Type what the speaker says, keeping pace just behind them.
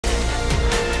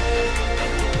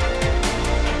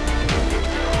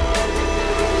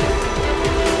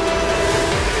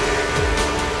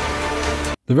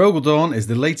The Rogal Dorn is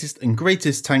the latest and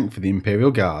greatest tank for the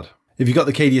Imperial Guard. If you've got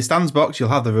the Cadia stands box, you'll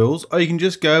have the rules, or you can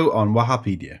just go on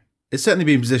Warhammer. It's certainly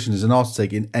been positioned as an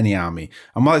auto-take in any army,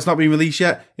 and while it's not been released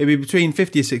yet, it'll be between £50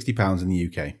 or £60 in the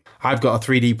UK. I've got a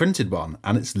 3D printed one,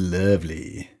 and it's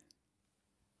lovely.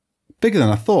 Bigger than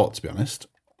I thought, to be honest.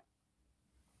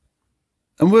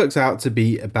 And works out to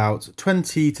be about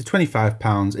 £20 to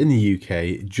 £25 in the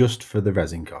UK just for the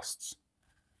resin costs.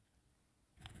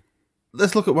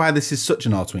 Let's look at why this is such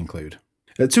an auto-include.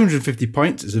 At 250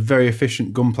 points, it's a very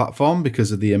efficient gun platform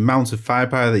because of the amount of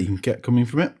firepower that you can get coming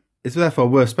from it. It's therefore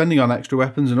worth spending on extra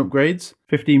weapons and upgrades.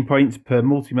 15 points per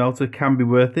multi-melter can be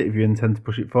worth it if you intend to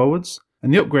push it forwards.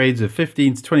 And the upgrades of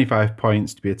 15 to 25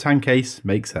 points to be a tank case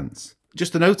makes sense.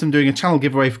 Just a note, I'm doing a channel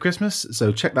giveaway for Christmas,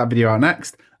 so check that video out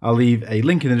next. I'll leave a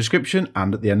link in the description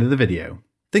and at the end of the video.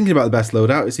 Thinking about the best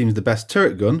loadout, it seems the best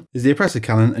turret gun is the oppressor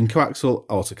cannon and coaxial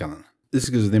autocannon. This is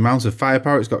because of the amount of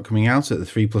firepower it's got coming out at the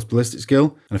 3+ ballistic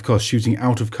skill, and of course shooting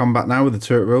out of combat now with the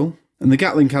turret roll. And the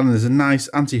Gatling cannon is a nice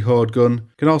anti-horde gun,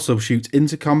 can also shoot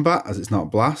into combat as it's not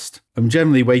blast, and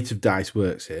generally weight of dice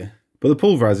works here. But the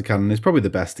pulverizer cannon is probably the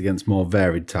best against more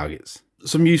varied targets.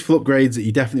 Some useful upgrades that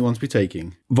you definitely want to be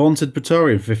taking. Vaunted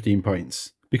Praetorian for 15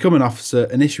 points. Become an officer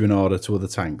and issue an order to other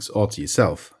tanks or to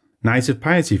yourself. Knight of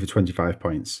Piety for 25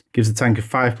 points. Gives the tank a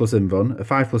 5+ invuln, a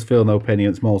 5+ feel no pain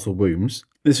against mortal wounds.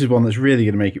 This is one that's really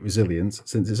going to make it resilient,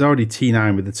 since it's already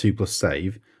T9 with the 2+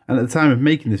 save, and at the time of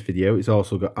making this video it's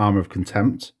also got Armour of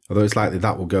Contempt, although it's likely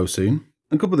that will go soon.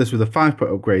 And couple this with a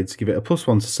 5-point upgrade to give it a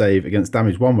 +1 to save against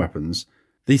damage 1 weapons,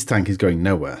 this tank is going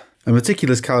nowhere. A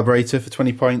Meticulous Calibrator for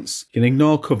 20 points, can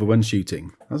ignore cover when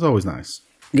shooting, that's always nice.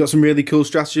 You've got some really cool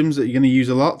stratagems that you're going to use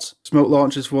a lot. Smoke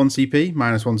launchers for 1 CP,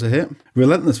 -1 to hit.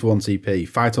 Relentless for 1 CP,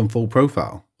 fight on full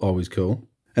profile, always cool.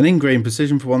 An Ingrained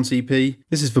Precision for 1 CP.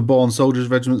 This is for Born Soldiers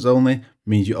regiments only,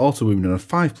 means you auto wound on a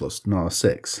 5+, not a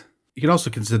 6. You can also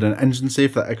consider an Engineer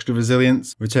for that extra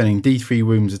resilience, returning D3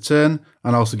 wounds a turn,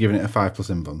 and also giving it a 5+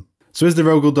 invuln. So is the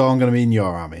Rogal Dorn going to be in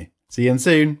your army? See you again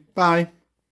soon, bye!